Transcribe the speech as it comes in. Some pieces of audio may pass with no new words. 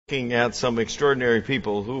looking at some extraordinary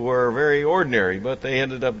people who were very ordinary, but they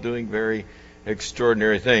ended up doing very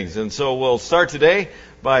extraordinary things. And so we'll start today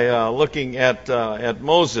by looking at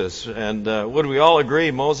Moses. And would we all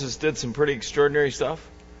agree Moses did some pretty extraordinary stuff?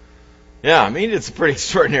 Yeah, I mean, it's pretty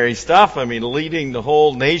extraordinary stuff. I mean, leading the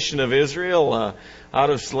whole nation of Israel out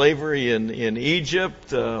of slavery in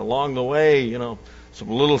Egypt. Along the way, you know, some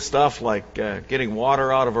little stuff like getting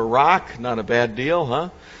water out of a rock. Not a bad deal, huh?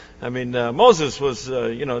 I mean, Moses was,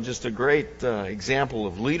 just a great example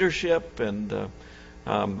of leadership, and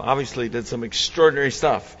obviously did some extraordinary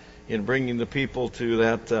stuff in bringing the people to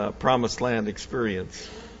that promised land experience.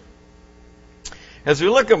 As we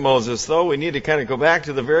look at Moses, though, we need to kind of go back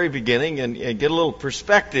to the very beginning and get a little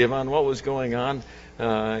perspective on what was going on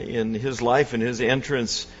in his life and his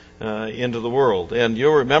entrance into the world. And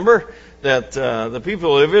you'll remember that the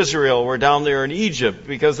people of Israel were down there in Egypt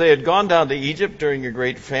because they had gone down to Egypt during a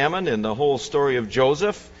great famine, and the whole story of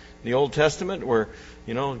Joseph in the Old Testament, where,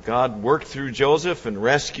 you know, God worked through Joseph and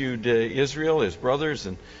rescued Israel, his brothers,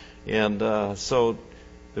 and so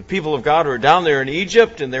the people of God were down there in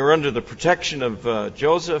Egypt, and they were under the protection of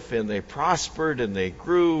Joseph, and they prospered, and they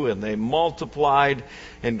grew, and they multiplied,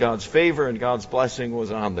 and God's favor and God's blessing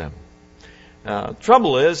was on them.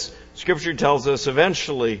 Trouble is, Scripture tells us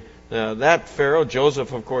eventually that Pharaoh,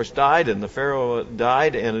 Joseph, of course, died, and the Pharaoh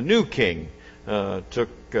died, and a new king took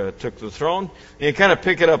the throne. And you kind of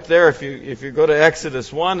pick it up there if you go to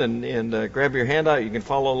Exodus 1 and grab your handout, you can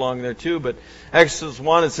follow along there too. But Exodus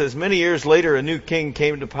 1, it says, many years later a new king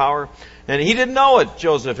came to power, and he didn't know what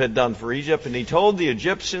Joseph had done for Egypt, and he told the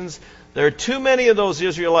Egyptians, there are too many of those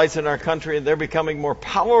Israelites in our country, and they're becoming more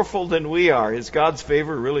powerful than we are. Is God's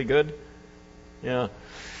favor really good? Yeah.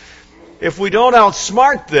 If we don't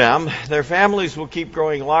outsmart them, their families will keep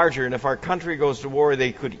growing larger, and if our country goes to war,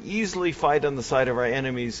 they could easily fight on the side of our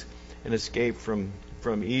enemies and escape from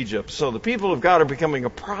Egypt. So the people of God are becoming a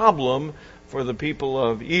problem for the people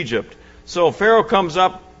of Egypt. So Pharaoh comes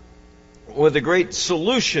up with a great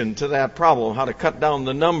solution to that problem, how to cut down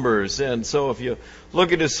the numbers. And so if you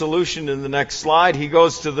look at his solution in the next slide, he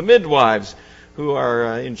goes to the midwives who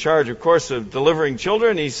are in charge, of course, of delivering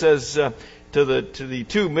children. He says to the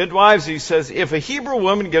two midwives, he says, if a Hebrew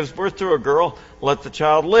woman gives birth to a girl, let the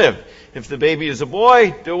child live. If the baby is a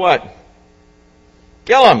boy, do what?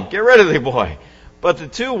 Kill him. Get rid of the boy. But the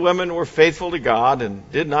two women were faithful to God and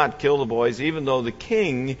did not kill the boys, even though the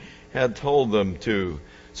king had told them to.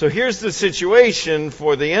 So here's the situation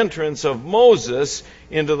for the entrance of Moses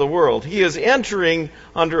into the world. He is entering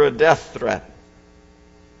under a death threat.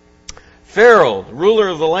 Pharaoh, the ruler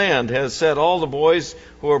of the land, has said all the boys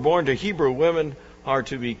who are born to Hebrew women are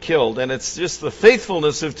to be killed. And it's just the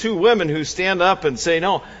faithfulness of two women who stand up and say,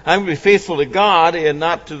 no, I'm going to be faithful to God and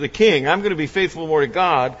not to the king. I'm going to be faithful more to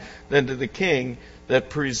God than to the king, that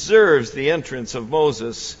preserves the entrance of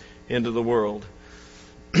Moses into the world.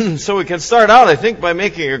 So we can start out, I think, by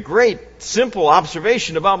making a great, simple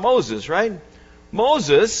observation about Moses, right?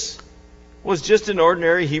 Moses was just an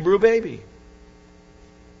ordinary Hebrew baby.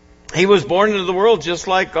 He was born into the world just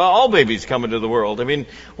like all babies come into the world. I mean,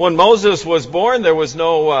 when Moses was born, there was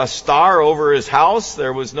no star over his house.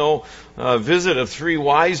 There was no visit of 3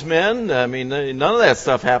 wise men. I mean, none of that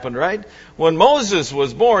stuff happened, right? When Moses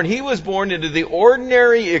was born, he was born into the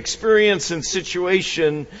ordinary experience and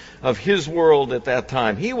situation of his world at that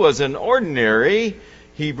time. He was an ordinary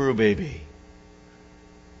Hebrew baby.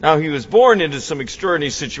 Now, he was born into some extraordinary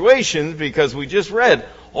situations because we just read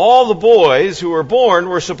all the boys who were born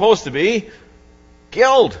were supposed to be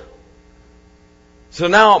killed. So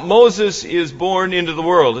now Moses is born into the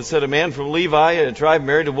world. It said a man from Levi, a tribe,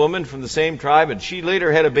 married a woman from the same tribe, and she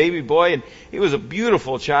later had a baby boy, and he was a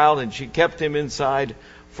beautiful child, and she kept him inside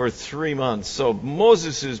for 3 months. So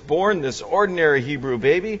Moses is born, this ordinary Hebrew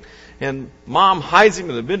baby, and mom hides him,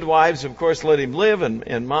 and the midwives, of course, let him live,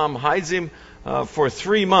 and mom hides him for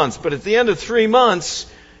 3 months. But at the end of 3 months,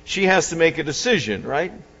 she has to make a decision,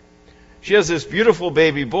 right? She has this beautiful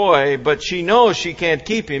baby boy, but she knows she can't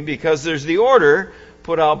keep him because there's the order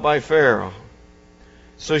put out by Pharaoh.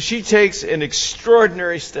 So she takes an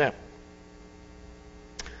extraordinary step.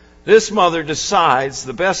 This mother decides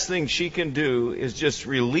the best thing she can do is just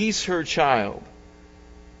release her child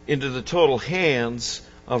into the total hands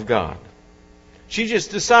of God. She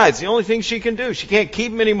just decides the only thing she can do. She can't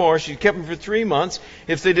keep him anymore. She kept him for 3 months.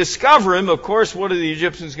 If they discover him, of course, what are the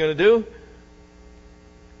Egyptians going to do?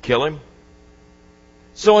 Kill him.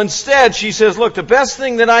 So instead, she says, look, the best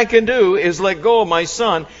thing that I can do is let go of my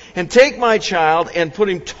son and take my child and put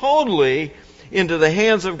him totally into the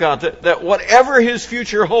hands of God. That whatever his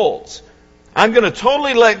future holds, I'm going to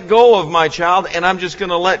totally let go of my child, and I'm just going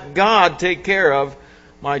to let God take care of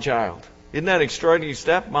my child. Isn't that an extraordinary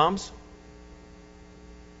step, moms?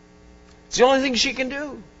 It's the only thing she can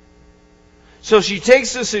do. So she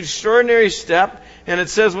takes this extraordinary step, and it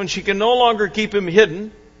says when she can no longer keep him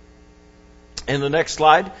hidden, in the next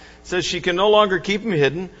slide, it says she can no longer keep him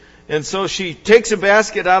hidden, and so she takes a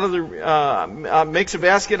basket out of the, makes a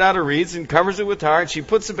basket out of reeds and covers it with tar, and she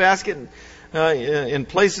puts the basket and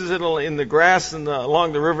places it in the grass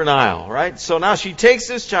along the River Nile, right? So now she takes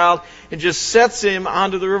this child and just sets him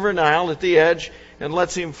onto the River Nile at the edge and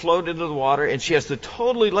lets him float into the water, and she has to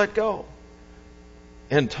totally let go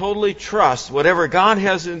and totally trust whatever God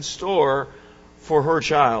has in store for her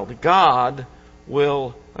child, God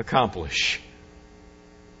will accomplish.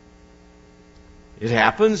 It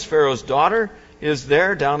happens. Pharaoh's daughter is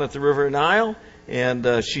there down at the River Nile,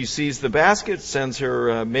 and she sees the basket, sends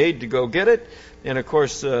her maid to go get it, and of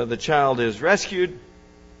course the child is rescued,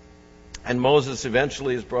 and Moses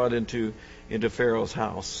eventually is brought into Pharaoh's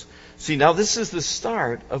house. See, now this is the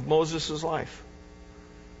start of Moses' life.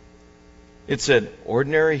 It's an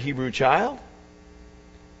ordinary Hebrew child,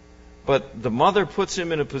 but the mother puts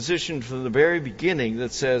him in a position from the very beginning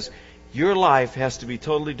that says, your life has to be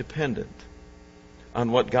totally dependent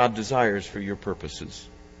on what God desires for your purposes.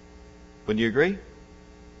 Wouldn't you agree?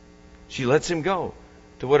 She lets him go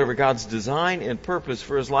to whatever God's design and purpose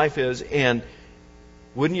for his life is, and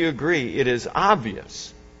wouldn't you agree, it is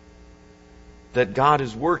obvious that God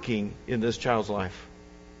is working in this child's life.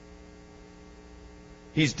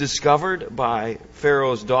 He's discovered by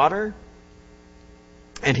Pharaoh's daughter,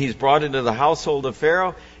 and he's brought into the household of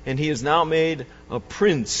Pharaoh, and he is now made a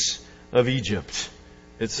prince of Egypt.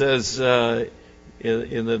 It says, as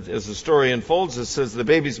the story unfolds, it says the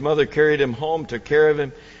baby's mother carried him home, took care of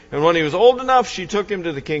him, and when he was old enough, she took him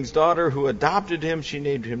to the king's daughter who adopted him. She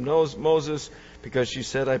named him Moses because she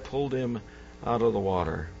said, I pulled him out of the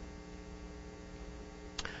water.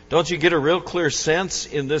 Don't you get a real clear sense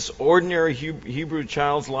in this ordinary Hebrew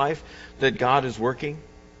child's life that God is working?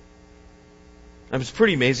 It's a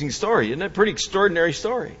pretty amazing story, isn't it? Pretty extraordinary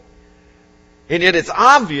story. And yet it's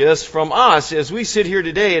obvious from us as we sit here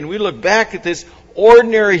today and we look back at this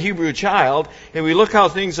ordinary Hebrew child and we look how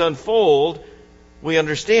things unfold, we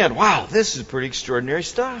understand, wow, this is pretty extraordinary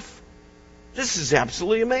stuff. This is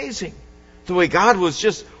absolutely amazing. The way God was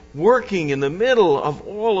just working in the middle of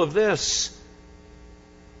all of this.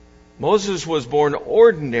 Moses was born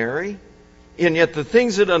ordinary, and yet the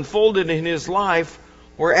things that unfolded in his life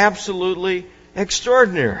were absolutely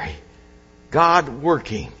extraordinary. God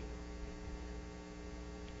working.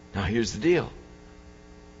 Now here's the deal.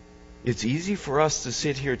 It's easy for us to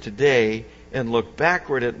sit here today and look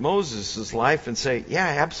backward at Moses' life and say, yeah,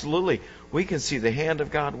 absolutely, we can see the hand of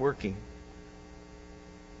God working.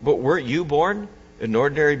 But weren't you born an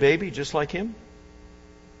ordinary baby just like him?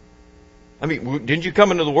 I mean, didn't you come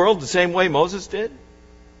into the world the same way Moses did?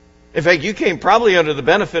 In fact, you came probably under the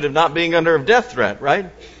benefit of not being under a death threat, right?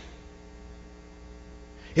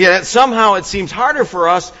 Yet somehow it seems harder for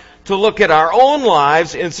us to look at our own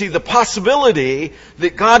lives and see the possibility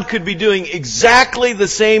that God could be doing exactly the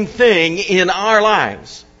same thing in our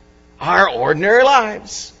lives. Our ordinary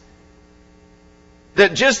lives.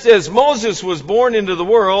 That just as Moses was born into the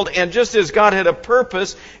world, and just as God had a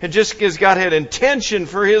purpose, and just as God had intention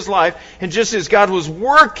for his life, and just as God was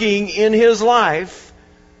working in his life,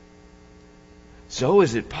 so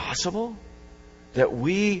is it possible that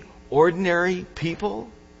we ordinary people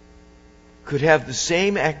could have the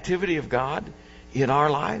same activity of God in our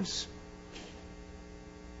lives?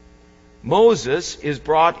 Moses is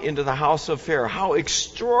brought into the house of Pharaoh. How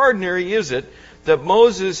extraordinary is it that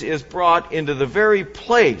Moses is brought into the very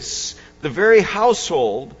place, the very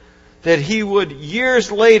household that he would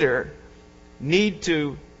years later need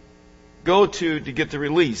to go to get the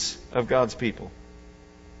release of God's people.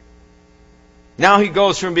 Now he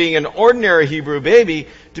goes from being an ordinary Hebrew baby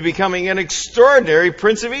to becoming an extraordinary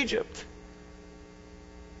prince of Egypt.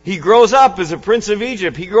 He grows up as a prince of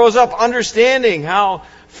Egypt. He grows up understanding how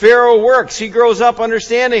Pharaoh works. He grows up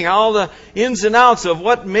understanding all the ins and outs of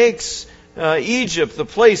what makes Egypt the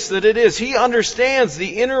place that it is. He understands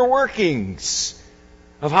the inner workings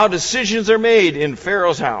of how decisions are made in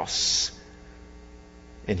Pharaoh's house.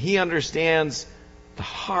 And he understands the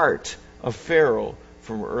heart of Pharaoh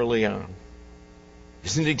from early on.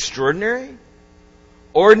 Isn't it extraordinary?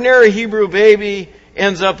 Ordinary Hebrew baby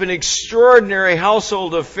ends up in extraordinary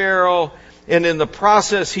household of Pharaoh, and in the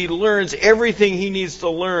process he learns everything he needs to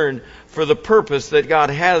learn for the purpose that God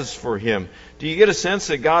has for him. Do you get a sense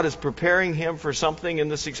that God is preparing him for something in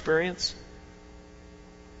this experience?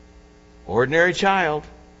 Ordinary child,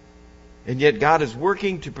 and yet God is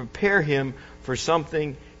working to prepare him for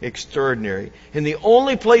something extraordinary. And the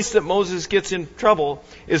only place that Moses gets in trouble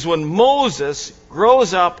is when Moses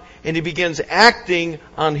grows up and he begins acting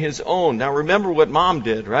on his own. Now remember what Mom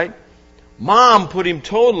did, right? Mom put him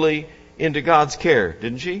totally into God's care,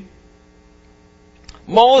 didn't she?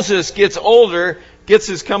 Moses gets older, gets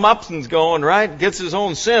his comeuppance going, right? Gets his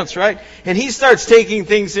own sense, right? And he starts taking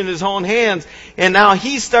things in his own hands. And now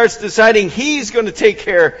he starts deciding he's going to take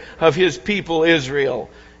care of his people, Israel.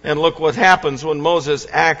 And look what happens when Moses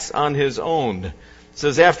acts on his own. It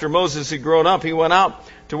says, after Moses had grown up, he went out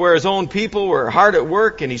to where his own people were hard at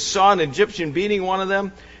work, and he saw an Egyptian beating one of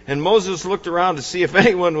them. And Moses looked around to see if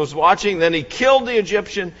anyone was watching. Then he killed the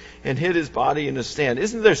Egyptian and hid his body in a stand.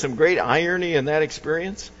 Isn't there some great irony in that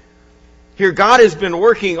experience? Here, God has been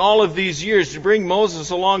working all of these years to bring Moses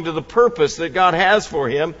along to the purpose that God has for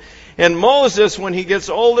him. And Moses, when he gets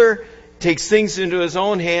older, takes things into his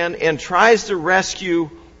own hand and tries to rescue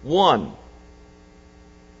one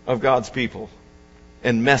of God's people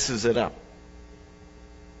and messes it up.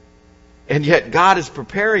 And yet God is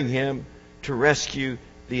preparing him to rescue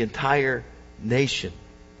the entire nation.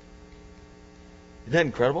 Isn't that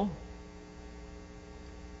incredible?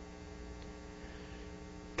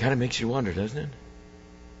 Kind of makes you wonder, doesn't it?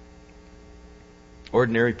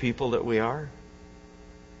 Ordinary people that we are.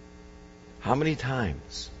 How many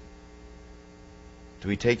times do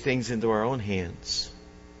we take things into our own hands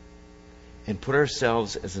and put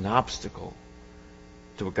ourselves as an obstacle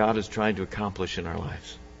to what God is trying to accomplish in our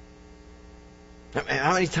lives?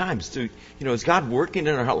 How many times is God working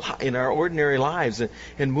in our ordinary lives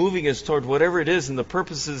and moving us toward whatever it is and the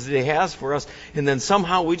purposes that He has for us, and then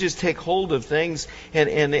somehow we just take hold of things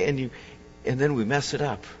and then we mess it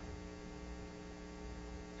up.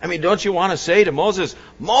 I mean, don't you want to say to Moses,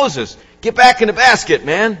 Moses, get back in the basket,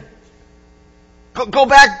 man. Go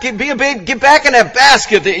back, be a baby, get back in that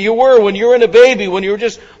basket that you were when you were in a baby, when you were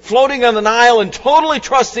just floating on the Nile and totally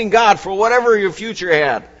trusting God for whatever your future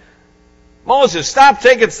had. Moses, stop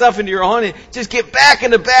taking stuff into your own. Just get back in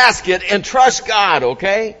the basket and trust God,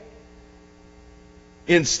 okay?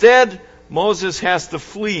 Instead, Moses has to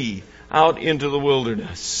flee out into the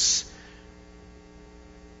wilderness.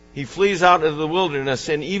 He flees out into the wilderness,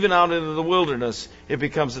 and even out into the wilderness, it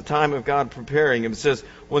becomes a time of God preparing him. It says,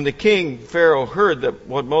 when the king, Pharaoh, heard that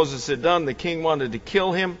what Moses had done, the king wanted to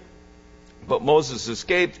kill him, but Moses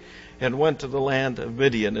escaped and went to the land of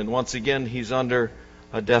Midian. And once again, he's under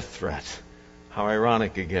a death threat. How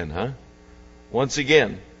ironic again, huh? Once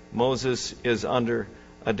again, Moses is under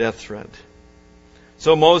a death threat.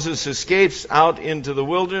 So Moses escapes out into the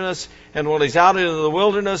wilderness, and when he's out into the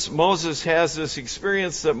wilderness, Moses has this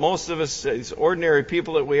experience that most of us, these ordinary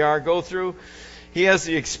people that we are, go through. He has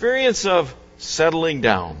the experience of settling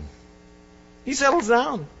down. He settles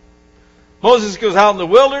down. Moses goes out in the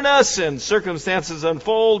wilderness, and circumstances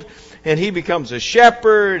unfold, and he becomes a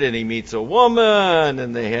shepherd, and he meets a woman,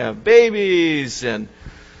 and they have babies, and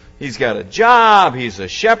he's got a job. He's a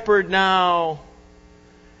shepherd now.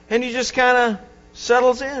 And he just kind of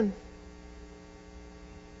settles in.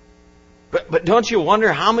 But don't you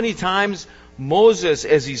wonder how many times Moses,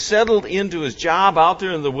 as he settled into his job out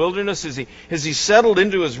there in the wilderness, as he settled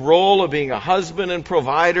into his role of being a husband and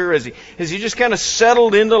provider, as he just kind of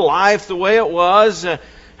settled into life the way it was,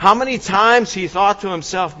 how many times he thought to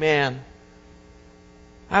himself, man,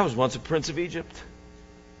 I was once a prince of Egypt.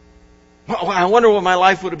 I wonder what my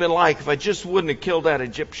life would have been like if I just wouldn't have killed that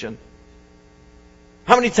Egyptian.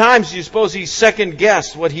 How many times do you suppose he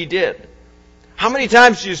second-guessed what he did? How many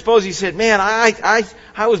times do you suppose he said, man,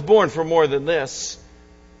 I was born for more than this?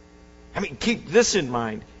 I mean, keep this in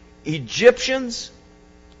mind. Egyptians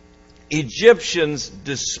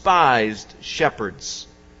despised shepherds.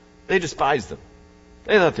 They despised them.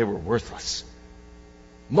 They thought they were worthless.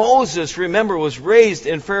 Moses, remember, was raised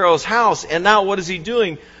in Pharaoh's house, and now what is he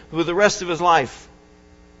doing with the rest of his life?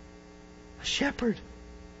 A shepherd.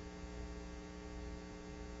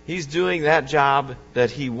 He's doing that job that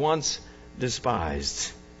he once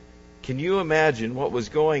despised. Can you imagine what was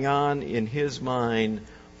going on in his mind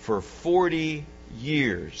for 40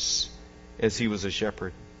 years as he was a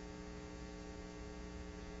shepherd?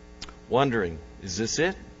 Wondering, is this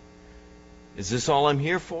it? Is this all I'm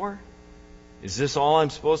here for? Is this all I'm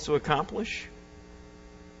supposed to accomplish?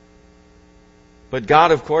 But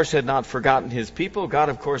God, of course, had not forgotten His people. God,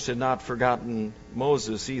 of course, had not forgotten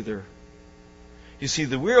Moses either. You see,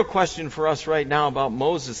 the real question for us right now about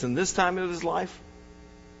Moses in this time of his life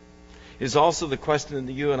is also the question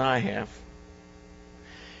that you and I have.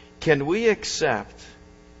 Can we accept,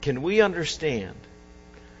 can we understand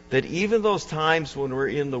that even those times when we're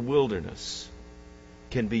in the wilderness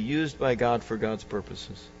can be used by God for God's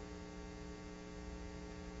purposes?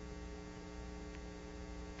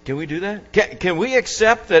 Can we do that? Can we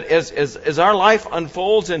accept that as our life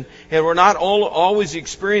unfolds and we're not always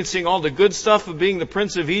experiencing all the good stuff of being the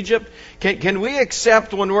Prince of Egypt? Can we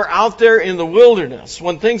accept when we're out there in the wilderness,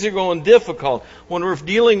 when things are going difficult, when we're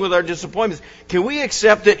dealing with our disappointments, can we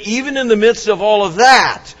accept that even in the midst of all of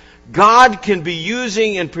that, God can be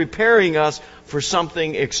using and preparing us for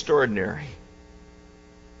something extraordinary?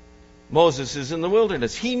 Moses is in the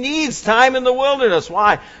wilderness. He needs time in the wilderness.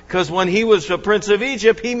 Why? Because when he was the Prince of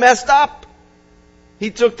Egypt, he messed up.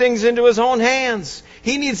 He took things into his own hands.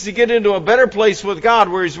 He needs to get into a better place with God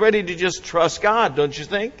where he's ready to just trust God, don't you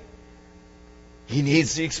think? He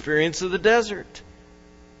needs the experience of the desert.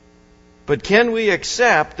 But can we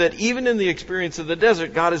accept that even in the experience of the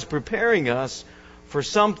desert, God is preparing us for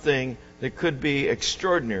something that could be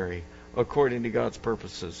extraordinary according to God's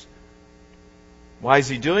purposes? Why is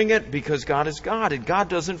He doing it? Because God is God, and God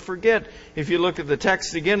doesn't forget. If you look at the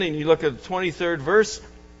text again and you look at the 23rd verse,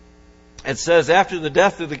 it says, after the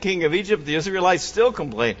death of the king of Egypt, the Israelites still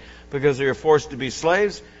complained because they were forced to be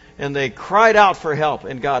slaves, and they cried out for help.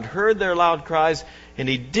 And God heard their loud cries, and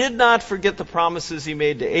He did not forget the promises He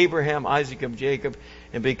made to Abraham, Isaac, and Jacob.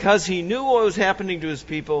 And because He knew what was happening to His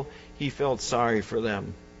people, He felt sorry for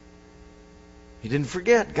them. He didn't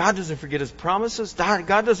forget. God doesn't forget His promises.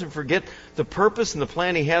 God doesn't forget the purpose and the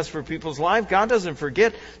plan He has for people's lives. God doesn't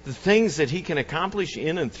forget the things that He can accomplish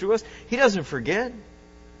in and through us. He doesn't forget.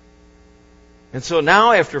 And so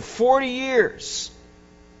now, after 40 years,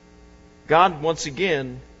 God once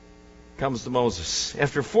again comes to Moses.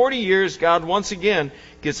 After 40 years, God once again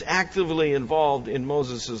gets actively involved in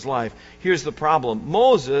Moses' life. Here's the problem.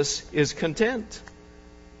 Moses is content.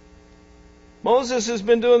 Moses has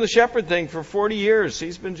been doing the shepherd thing for 40 years.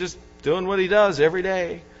 He's been just doing what he does every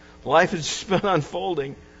day. Life has just been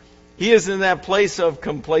unfolding. He is in that place of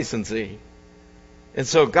complacency. And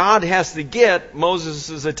so God has to get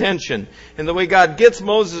Moses' attention. And the way God gets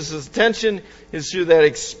Moses' attention is through that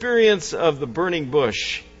experience of the burning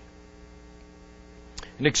bush.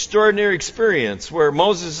 An extraordinary experience where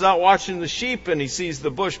Moses is out watching the sheep and he sees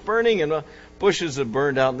the bush burning, and bushes have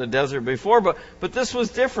burned out in the desert before, but this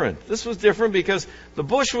was different. This was different because the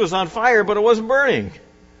bush was on fire, but it wasn't burning. It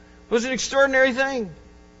was an extraordinary thing.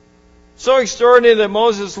 So extraordinary that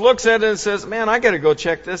Moses looks at it and says, man, I got to go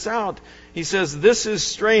check this out. He says, this is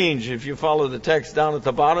strange. If you follow the text down at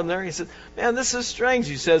the bottom there, he says, man, this is strange.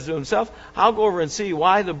 He says to himself, I'll go over and see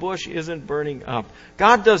why the bush isn't burning up.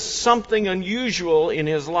 God does something unusual in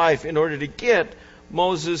his life in order to get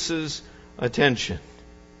Moses' attention.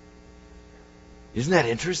 Isn't that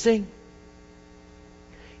interesting?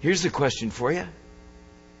 Here's the question for you.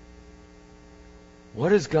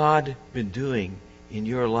 What has God been doing in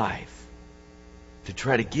your life to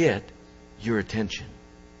try to get your attention?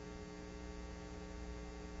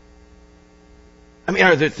 I mean,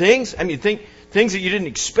 are there things? I mean, things that you didn't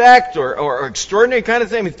expect or extraordinary kind of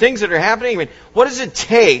thing? I mean, things that are happening? I mean, what does it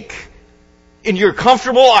take in your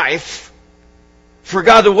comfortable life for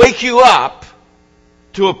God to wake you up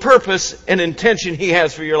to a purpose and intention He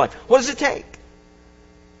has for your life? What does it take?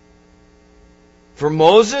 For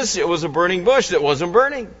Moses, it was a burning bush that wasn't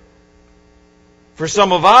burning. For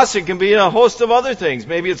some of us, it can be a host of other things.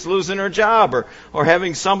 Maybe it's losing our job or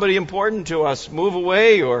having somebody important to us move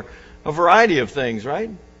away, or a variety of things, right?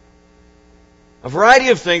 A variety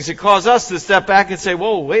of things that cause us to step back and say,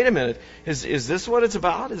 whoa, wait a minute. Is this what it's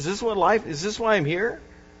about? Is this what life, is this why I'm here?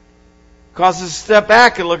 Causes us to step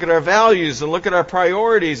back and look at our values and look at our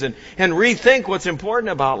priorities and rethink what's important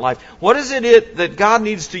about life. What is it that God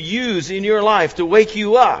needs to use in your life to wake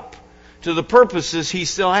you up to the purposes He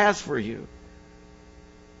still has for you?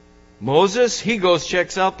 Moses, he goes,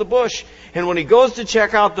 checks out the bush. And when he goes to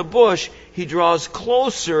check out the bush, he draws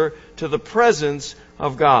closer to the presence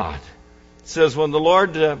of God. It says, when the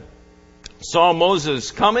Lord saw Moses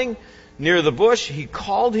coming near the bush, He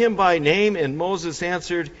called him by name, and Moses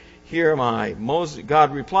answered, here am I.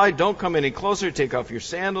 God replied, don't come any closer. Take off your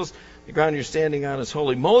sandals. The ground you're standing on is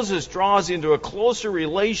holy. Moses draws into a closer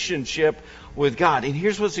relationship with God. And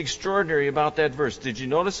here's what's extraordinary about that verse. Did you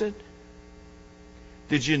notice it?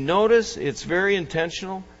 Did you notice it's very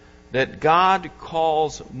intentional that God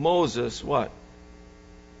calls Moses what?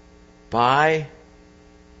 By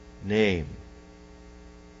name.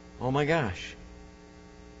 Oh my gosh.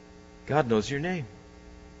 God knows your name.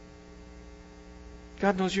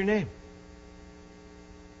 God knows your name.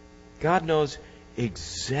 God knows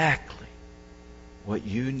exactly what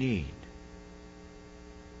you need.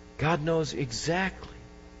 God knows exactly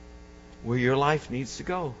where your life needs to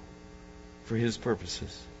go for His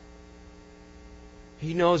purposes.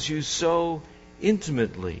 He knows you so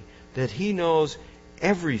intimately that He knows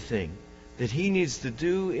everything that He needs to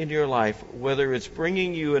do in your life, whether it's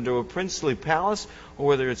bringing you into a princely palace or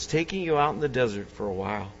whether it's taking you out in the desert for a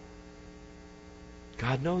while.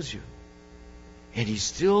 God knows you. And He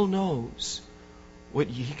still knows what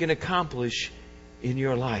He can accomplish in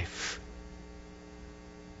your life.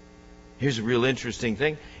 Here's a real interesting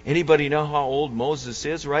thing. Anybody know how old Moses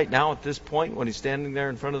is right now at this point when he's standing there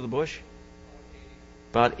in front of the bush?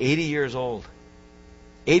 About 80 years old.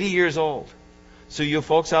 80 years old. So you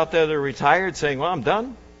folks out there that are retired saying, well, I'm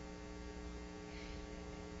done?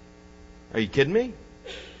 Are you kidding me?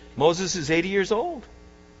 Moses is 80 years old.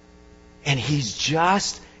 And he's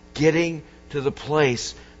just getting to the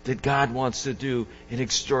place that God wants to do an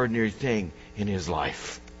extraordinary thing in his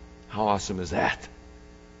life. How awesome is that?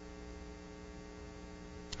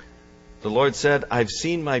 The Lord said, I've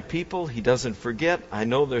seen my people. He doesn't forget. I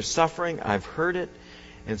know they're suffering. I've heard it.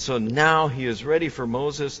 And so now He is ready for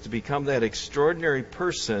Moses to become that extraordinary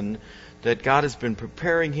person that God has been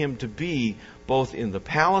preparing him to be, both in the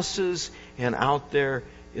palaces and out there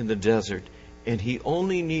in the desert. And he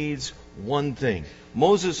only needs one thing.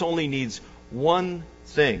 Moses only needs one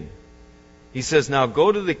thing. He says, now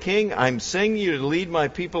go to the king. I'm sending you to lead my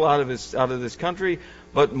people out of this country.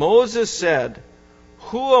 But Moses said,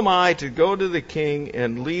 who am I to go to the king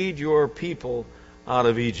and lead your people out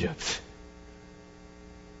of Egypt?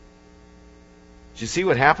 Did you see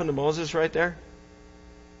what happened to Moses right there?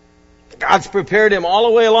 God's prepared him all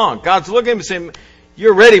the way along. God's looking at him and saying,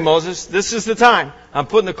 you're ready, Moses. This is the time. I'm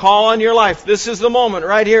putting the call on your life. This is the moment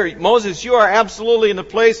right here. Moses, you are absolutely in the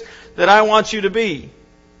place that I want you to be.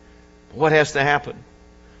 What has to happen?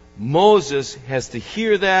 Moses has to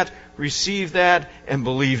hear that, receive that, and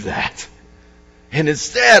believe that. And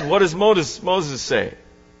instead, what does Moses say?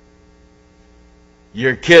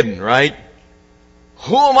 You're kidding, right?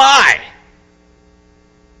 Who am I?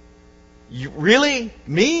 You, really?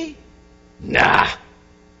 Me? Nah.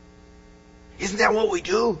 Isn't that what we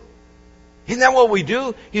do? Isn't that what we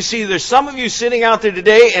do? You see, there's some of you sitting out there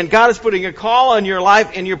today and God is putting a call on your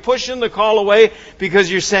life and you're pushing the call away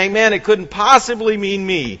because you're saying, man, it couldn't possibly mean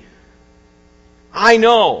me. I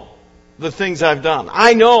know the things I've done.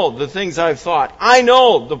 I know the things I've thought. I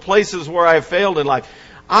know the places where I've failed in life.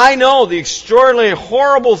 I know the extraordinarily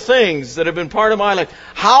horrible things that have been part of my life.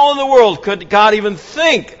 How in the world could God even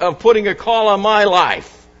think of putting a call on my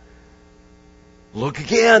life? Look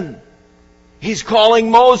again. He's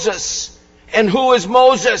calling Moses. And who is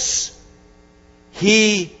Moses?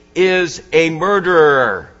 He is a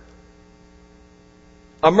murderer.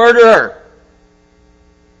 A murderer.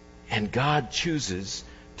 And God chooses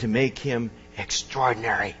to make him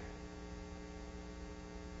extraordinary.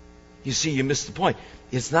 You see, you missed the point.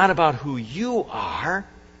 It's not about who you are.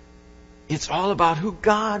 It's all about who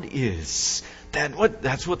God is.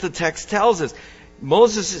 That's what the text tells us.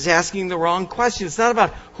 Moses is asking the wrong question. It's not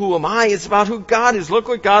about who am I, it's about who God is. Look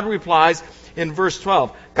what God replies in verse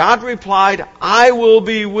 12. God replied, I will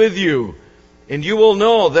be with you, and you will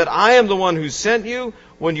know that I am the one who sent you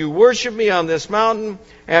when you worship me on this mountain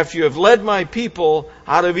after you have led my people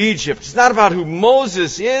out of Egypt. It's not about who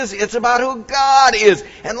Moses is, it's about who God is.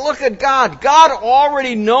 And look at God. God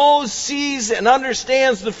already knows, sees, and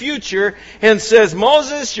understands the future and says,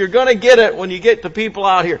 Moses, you're going to get it when you get the people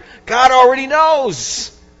out here. God already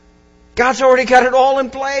knows. God's already got it all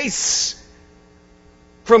in place.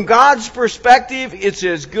 From God's perspective, it's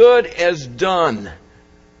as good as done.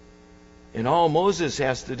 And all Moses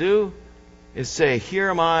has to do is say, here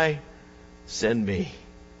am I, send me.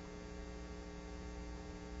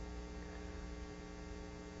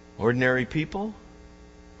 Ordinary people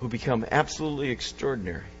who become absolutely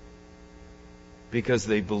extraordinary because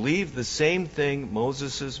they believe the same thing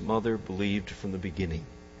Moses' mother believed from the beginning.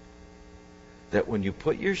 That when you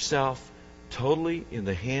put yourself totally in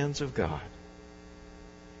the hands of God,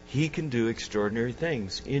 He can do extraordinary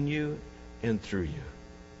things in you and through you.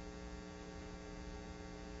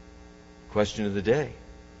 Question of the day.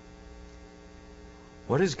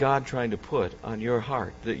 What is God trying to put on your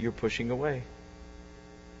heart that you're pushing away?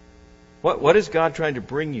 What is God trying to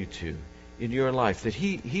bring you to in your life that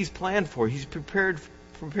He's planned for, He's prepared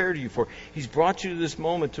you for, He's brought you to this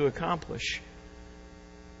moment to accomplish?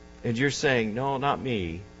 And you're saying, no, not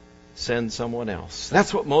me, send someone else.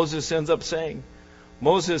 That's what Moses ends up saying.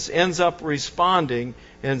 Moses ends up responding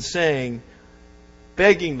and saying,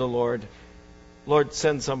 begging the Lord, Lord,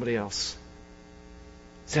 send somebody else.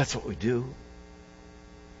 That's what we do.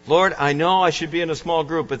 Lord, I know I should be in a small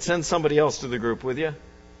group, but send somebody else to the group, will you?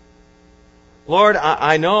 Lord,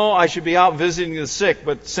 I know I should be out visiting the sick,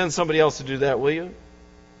 but send somebody else to do that, will you?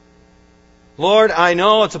 Lord, I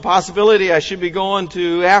know it's a possibility I should be going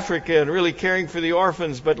to Africa and really caring for the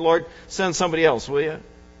orphans, but Lord, send somebody else, will you?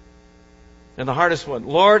 And the hardest one,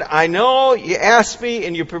 Lord, I know you asked me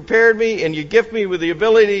and you prepared me and you gift me with the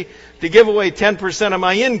ability to give away 10% of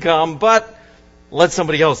my income, but let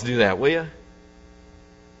somebody else do that, will you?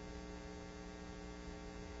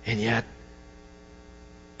 And yet,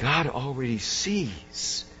 God already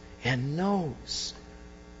sees and knows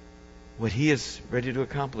what He is ready to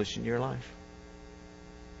accomplish in your life.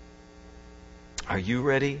 Are you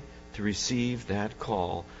ready to receive that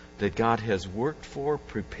call that God has worked for,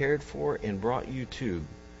 prepared for, and brought you to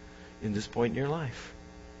in this point in your life?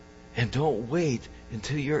 And don't wait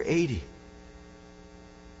until you're 80.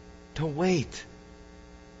 Don't wait.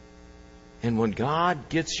 And when God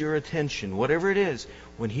gets your attention, whatever it is,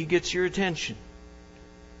 when He gets your attention,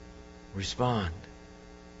 respond.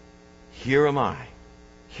 Here am I.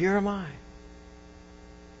 Here am I.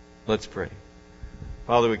 Let's pray.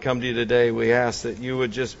 Father, we come to you today. We ask that you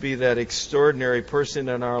would just be that extraordinary person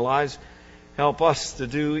in our lives. Help us to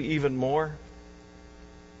do even more.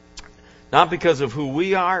 Not because of who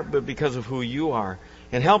we are, but because of who you are.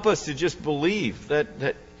 And help us to just believe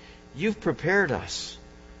that you've prepared us.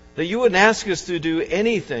 That you wouldn't ask us to do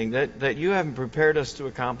anything that you haven't prepared us to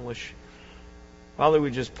accomplish. Father,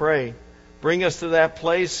 we just pray. Bring us to that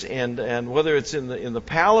place, and whether it's in the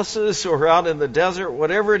palaces or out in the desert,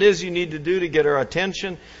 whatever it is you need to do to get our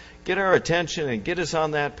attention and get us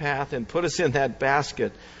on that path and put us in that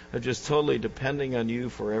basket of just totally depending on you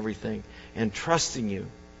for everything and trusting you,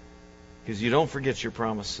 because you don't forget your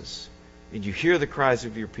promises and you hear the cries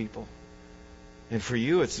of your people. And for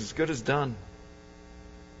you, it's as good as done.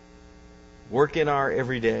 Work in our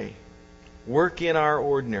everyday. Work in our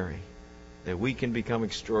ordinary, that we can become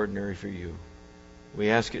extraordinary for you. We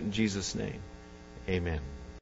ask it in Jesus' name. Amen.